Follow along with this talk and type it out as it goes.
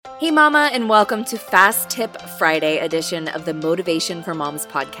Hey Mama, and welcome to Fast Tip Friday edition of the Motivation for Moms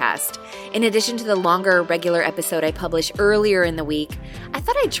podcast. In addition to the longer regular episode I published earlier in the week, I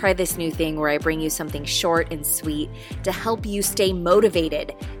thought I'd try this new thing where I bring you something short and sweet to help you stay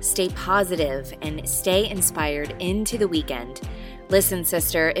motivated, stay positive, and stay inspired into the weekend. Listen,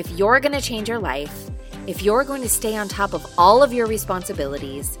 sister, if you're going to change your life, if you're going to stay on top of all of your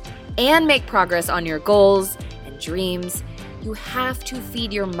responsibilities and make progress on your goals and dreams, you have to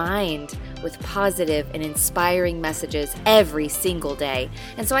feed your mind with positive and inspiring messages every single day.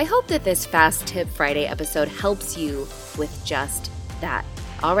 And so I hope that this Fast Tip Friday episode helps you with just that.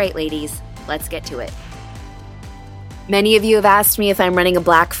 All right, ladies, let's get to it. Many of you have asked me if I'm running a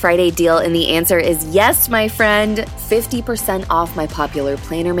Black Friday deal, and the answer is yes, my friend. 50% off my popular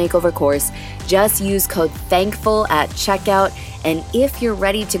planner makeover course. Just use code THANKFUL at checkout. And if you're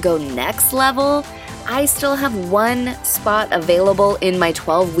ready to go next level, I still have one spot available in my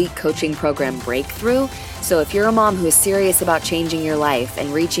 12-week coaching program, Breakthrough. So if you're a mom who is serious about changing your life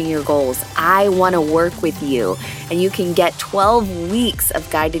and reaching your goals, I want to work with you. And you can get 12 weeks of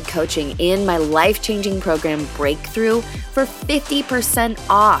guided coaching in my life-changing program, Breakthrough, for 50%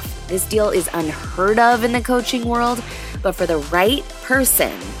 off. This deal is unheard of in the coaching world, but for the right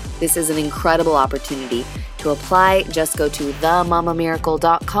person, this is an incredible opportunity. To apply, just go to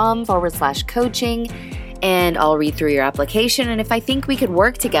themamamiracle.com/coaching and I'll read through your application. And if I think we could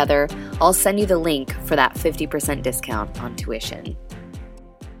work together, I'll send you the link for that 50% discount on tuition.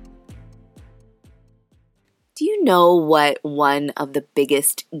 Do you know what one of the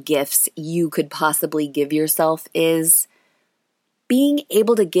biggest gifts you could possibly give yourself is? Being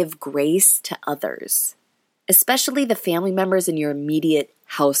able to give grace to others, especially the family members in your immediate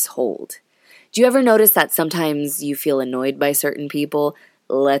household. Do you ever notice that sometimes you feel annoyed by certain people?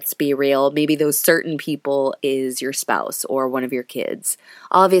 Let's be real. Maybe those certain people is your spouse or one of your kids.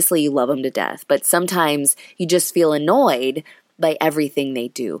 Obviously, you love them to death, but sometimes you just feel annoyed by everything they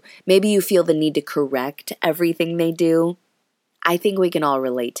do. Maybe you feel the need to correct everything they do. I think we can all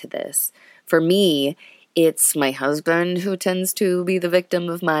relate to this. For me, it's my husband who tends to be the victim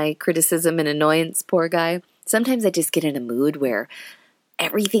of my criticism and annoyance, poor guy. Sometimes I just get in a mood where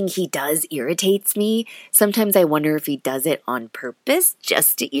everything he does irritates me. Sometimes I wonder if he does it on purpose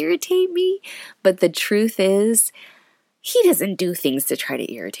just to irritate me. But the truth is, he doesn't do things to try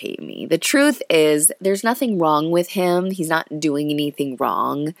to irritate me. The truth is, there's nothing wrong with him. He's not doing anything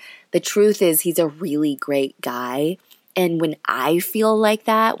wrong. The truth is, he's a really great guy. And when I feel like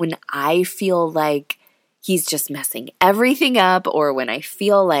that, when I feel like he's just messing everything up, or when I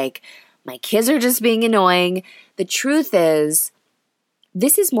feel like my kids are just being annoying, the truth is,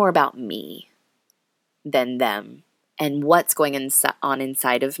 this is more about me than them and what's going on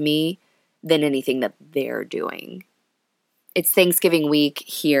inside of me than anything that they're doing. It's Thanksgiving week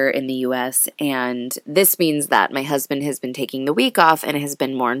here in the U.S., and this means that my husband has been taking the week off and has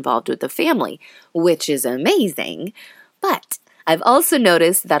been more involved with the family, which is amazing. But I've also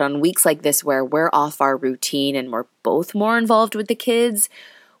noticed that on weeks like this where we're off our routine and we're both more involved with the kids,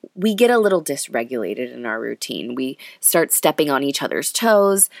 we get a little dysregulated in our routine. We start stepping on each other's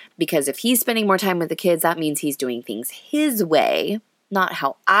toes because if he's spending more time with the kids, that means he's doing things his way, not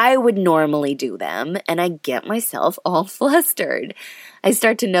how I would normally do them, and I get myself all flustered. I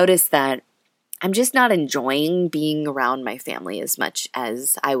start to notice that I'm just not enjoying being around my family as much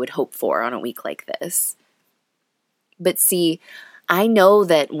as I would hope for on a week like this. But see, I know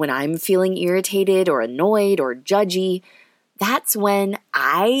that when I'm feeling irritated or annoyed or judgy, that's when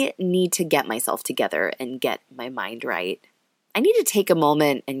I need to get myself together and get my mind right. I need to take a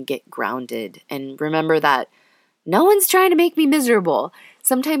moment and get grounded and remember that no one's trying to make me miserable.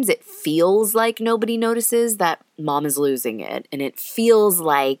 Sometimes it feels like nobody notices that mom is losing it, and it feels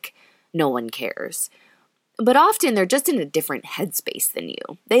like no one cares. But often they're just in a different headspace than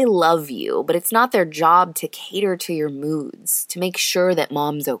you. They love you, but it's not their job to cater to your moods, to make sure that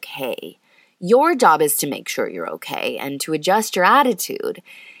mom's okay. Your job is to make sure you're okay and to adjust your attitude.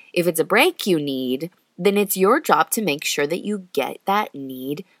 If it's a break you need, then it's your job to make sure that you get that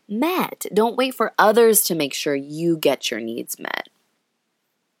need met. Don't wait for others to make sure you get your needs met.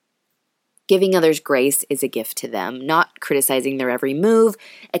 Giving others grace is a gift to them, not criticizing their every move,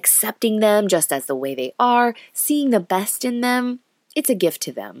 accepting them just as the way they are, seeing the best in them. It's a gift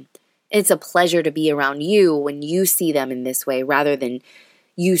to them. It's a pleasure to be around you when you see them in this way rather than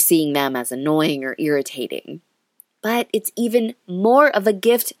you seeing them as annoying or irritating. But it's even more of a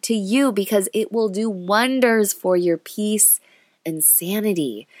gift to you because it will do wonders for your peace and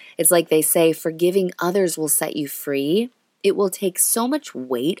sanity. It's like they say, forgiving others will set you free. It will take so much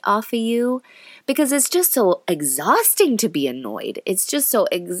weight off of you because it's just so exhausting to be annoyed. It's just so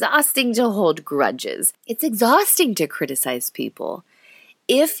exhausting to hold grudges. It's exhausting to criticize people.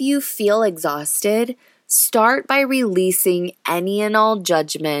 If you feel exhausted, start by releasing any and all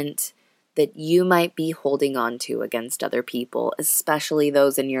judgment that you might be holding on to against other people, especially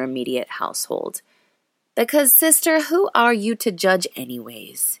those in your immediate household. Because, sister, who are you to judge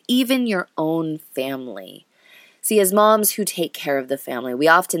anyways? Even your own family. See, as moms who take care of the family, we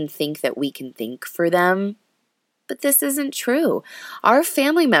often think that we can think for them, but this isn't true. Our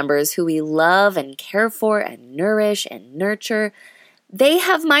family members who we love and care for and nourish and nurture, they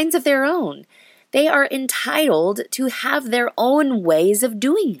have minds of their own. They are entitled to have their own ways of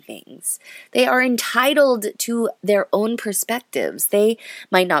doing things. They are entitled to their own perspectives. They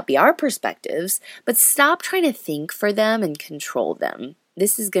might not be our perspectives, but stop trying to think for them and control them.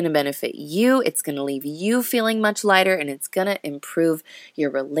 This is going to benefit you. It's going to leave you feeling much lighter, and it's going to improve your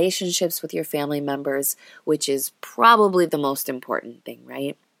relationships with your family members, which is probably the most important thing,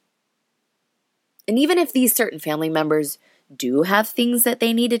 right? And even if these certain family members do have things that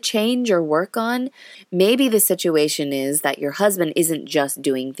they need to change or work on, maybe the situation is that your husband isn't just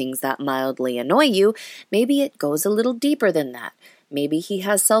doing things that mildly annoy you. Maybe it goes a little deeper than that. Maybe he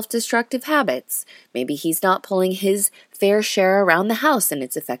has self-destructive habits. Maybe he's not pulling his fair share around the house and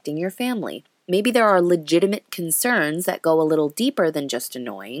it's affecting your family. Maybe there are legitimate concerns that go a little deeper than just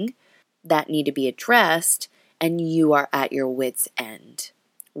annoying that need to be addressed, and you are at your wit's end.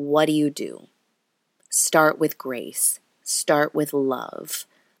 What do? Start with grace. Start with love.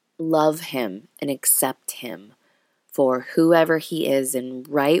 Love him and accept him for whoever he is and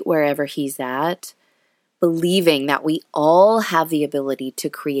right wherever he's at, believing that we all have the ability to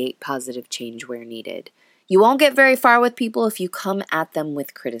create positive change where needed. You won't get very far with people if you come at them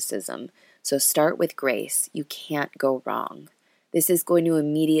with criticism. So start with grace. You can't go wrong. This is going to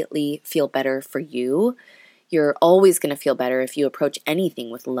immediately feel better for you. You're always going to feel better if you approach anything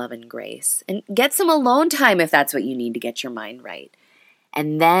with love and grace. And get some alone time if that's what you need to get your mind right.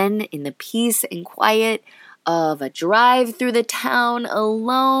 And then in the peace and quiet of a drive through the town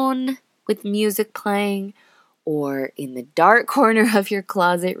alone with music playing, or in the dark corner of your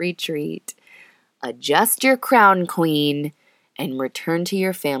closet retreat, adjust your crown, queen, and return to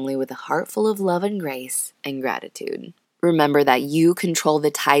your family with a heart full of love and grace and gratitude. Remember that you control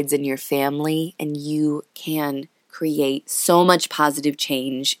the tides in your family, and you can create so much positive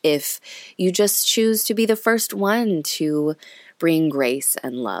change if you just choose to be the first one to bring grace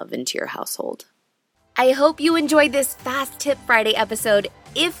and love into your household. I hope you enjoyed this Fast Tip Friday episode.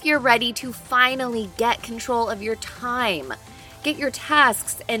 If you're ready to finally get control of your time, get your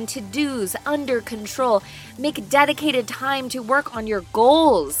tasks and to-dos under control, make dedicated time to work on your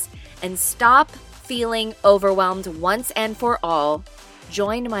goals, and stop feeling overwhelmed once and for all,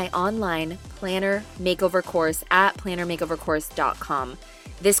 join my online planner makeover course at plannermakeovercourse.com.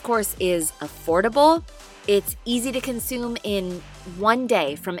 This course is affordable. It's easy to consume in one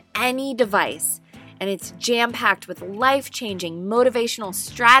day from any device. And it's jam-packed with life-changing motivational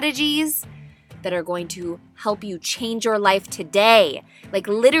strategies that are going to help you change your life today. Like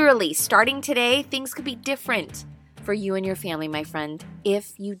literally, starting today, things could be different for you and your family, my friend,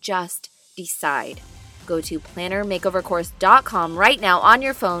 if you just decide. Go to plannermakeovercourse.com right now on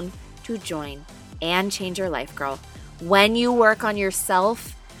your phone to join and change your life, girl. When you work on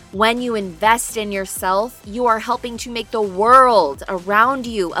yourself, when you invest in yourself, you are helping to make the world around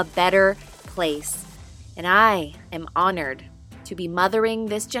you a better place. And I am honored to be mothering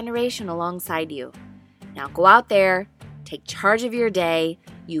this generation alongside you. Now go out there, take charge of your day,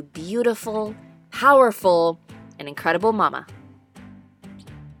 you beautiful, powerful, and incredible mama.